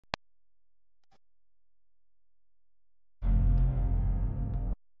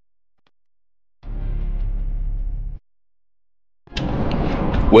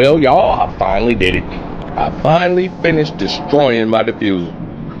Well, y'all, I finally did it. I finally finished destroying my diffuser.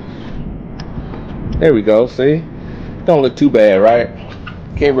 There we go, see? Don't look too bad, right?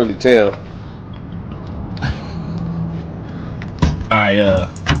 Can't really tell.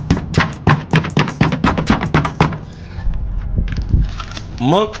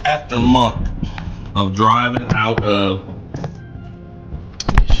 Month after month of driving out of,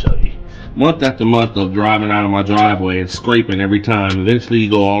 let me show you. Month after month of driving out of my driveway and scraping every time. Eventually you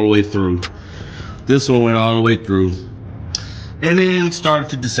go all the way through. This one went all the way through. And then started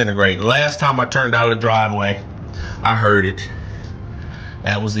to disintegrate. Last time I turned out the driveway, I heard it.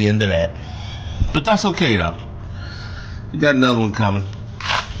 That was the end of that. But that's okay though. We got another one coming.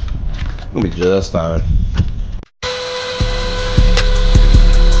 It'll be just fine.